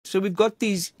So we've got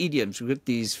these idioms, we've got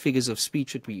these figures of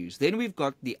speech that we use. Then we've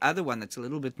got the other one that's a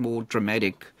little bit more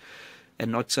dramatic and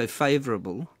not so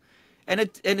favorable. And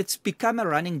it's become a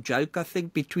running joke, I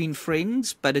think, between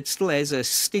friends, but it still has a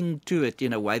sting to it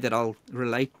in a way that I'll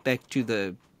relate back to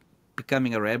the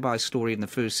becoming a rabbi story in the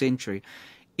first century,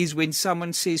 is when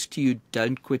someone says to you,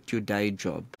 don't quit your day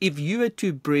job. If you were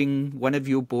to bring one of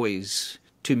your boys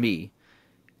to me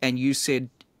and you said,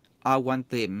 I want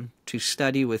them to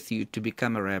study with you to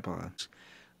become a rabbi,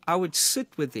 I would sit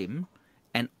with him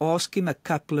and ask him a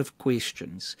couple of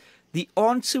questions. The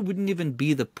answer wouldn't even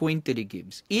be the point that he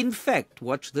gives. In fact,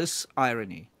 watch this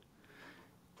irony.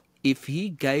 If he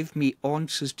gave me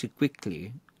answers too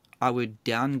quickly, I would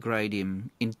downgrade him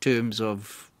in terms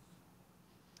of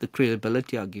the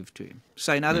credibility I give to him.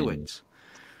 So in other words,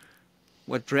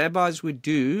 what rabbis would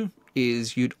do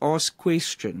is you'd ask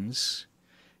questions,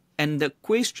 and the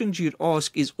questions you'd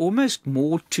ask is almost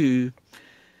more to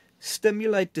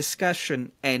stimulate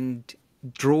discussion and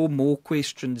draw more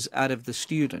questions out of the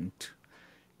student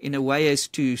in a way as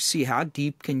to see how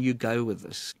deep can you go with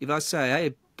this. If I say,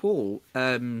 hey, Paul,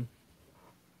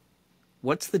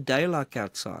 what's the day like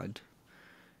outside?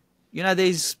 You know,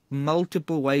 there's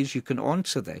multiple ways you can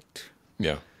answer that.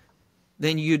 Yeah.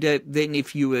 Then then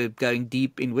if you were going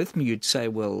deep in with me, you'd say,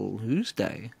 well, whose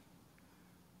day?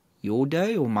 Your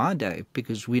day or my day?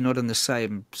 Because we're not on the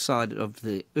same side of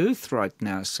the earth right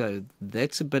now, so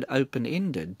that's a bit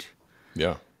open-ended.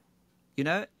 Yeah. You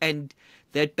know, and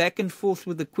that back and forth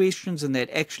with the questions, and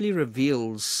that actually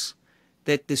reveals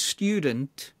that the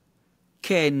student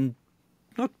can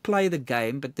not play the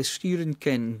game, but the student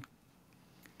can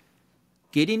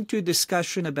get into a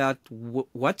discussion about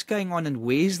what's going on and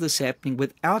where's this happening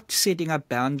without setting up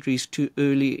boundaries too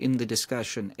early in the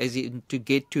discussion, as in to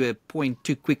get to a point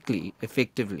too quickly,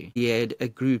 effectively. He had a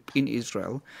group in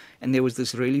Israel, and there was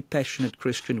this really passionate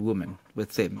Christian woman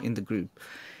with them in the group.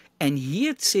 And he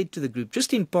had said to the group,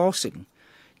 just in passing,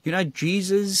 you know,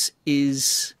 Jesus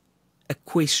is a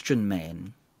question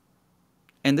man.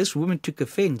 And this woman took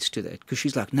offense to that because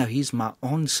she's like, no, he's my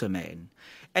answer man.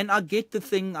 And I get the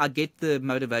thing, I get the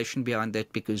motivation behind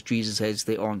that because Jesus has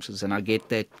the answers, and I get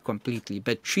that completely.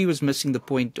 But she was missing the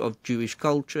point of Jewish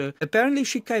culture. Apparently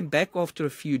she came back after a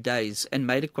few days and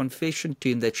made a confession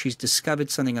to him that she's discovered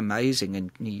something amazing, and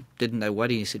he didn't know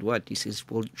what. He said, what? He says,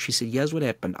 well, she said, here's what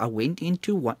happened. I went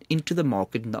into the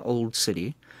market in the old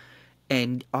city,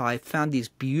 and I found these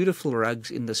beautiful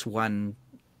rugs in this one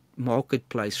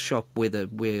marketplace shop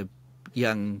where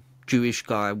young Jewish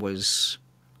guy was,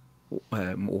 or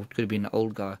it could have been an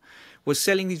old guy, was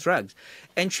selling these rugs.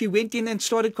 And she went in and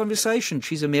started conversation.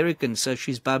 She's American, so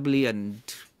she's bubbly and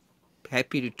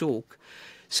happy to talk.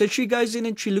 So she goes in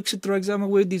and she looks at the rugs. Oh my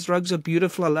word, these rugs are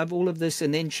beautiful. I love all of this.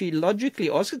 And then she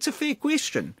logically asks, it's a fair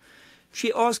question.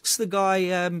 She asks the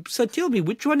guy, so tell me,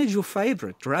 which one is your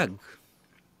favorite rug?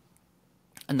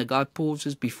 And the guy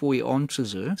pauses before he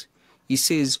answers her. He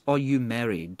says, are you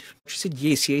married? She said,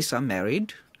 yes, I'm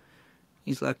married.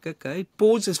 He's like, okay.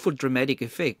 Pauses for dramatic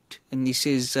effect. And he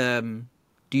says,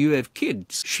 do you have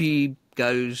kids? She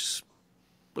goes,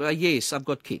 well, yes, I've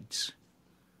got kids.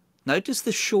 Notice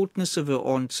the shortness of her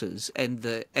answers and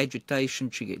the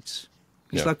agitation she gets.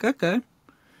 He's like, okay.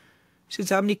 He says,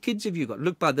 how many kids have you got?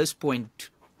 Look, by this point,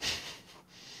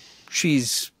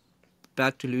 she's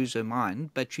about to lose her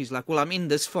mind. But she's like, well, I'm in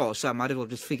this far, so I might as well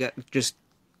just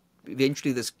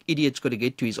eventually this idiot's got to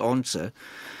get to his answer.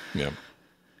 Yeah.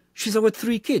 She's like, with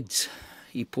 3 kids.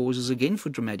 He pauses again for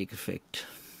dramatic effect.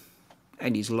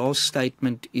 And his last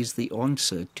statement is the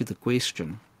answer to the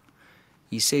question.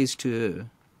 He says to her,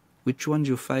 which one's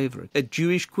your favorite? A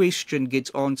Jewish question gets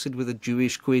answered with a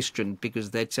Jewish question because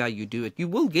that's how you do it. You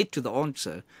will get to the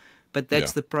answer, but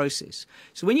that's the process.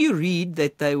 So when you read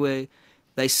that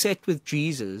they sat with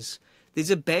Jesus, there's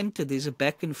a banter, there's a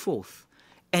back and forth.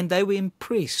 And they were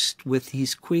impressed with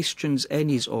his questions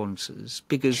and his answers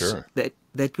because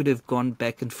that would have gone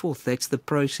back and forth. That's the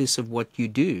process of what you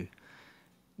do,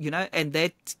 you know, and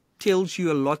that tells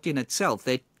you a lot in itself.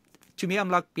 That, to me, I'm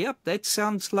like, yep, that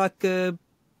sounds like a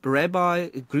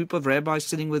group of rabbis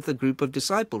sitting with a group of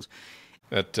disciples.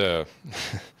 That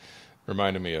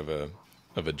reminded me of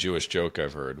a Jewish joke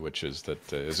I've heard, which is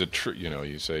that, is it true, you know,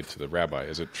 you say to the rabbi,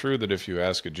 is it true that if you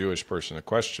ask a Jewish person a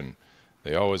question,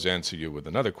 they always answer you with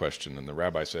another question? And the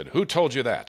rabbi said, who told you that?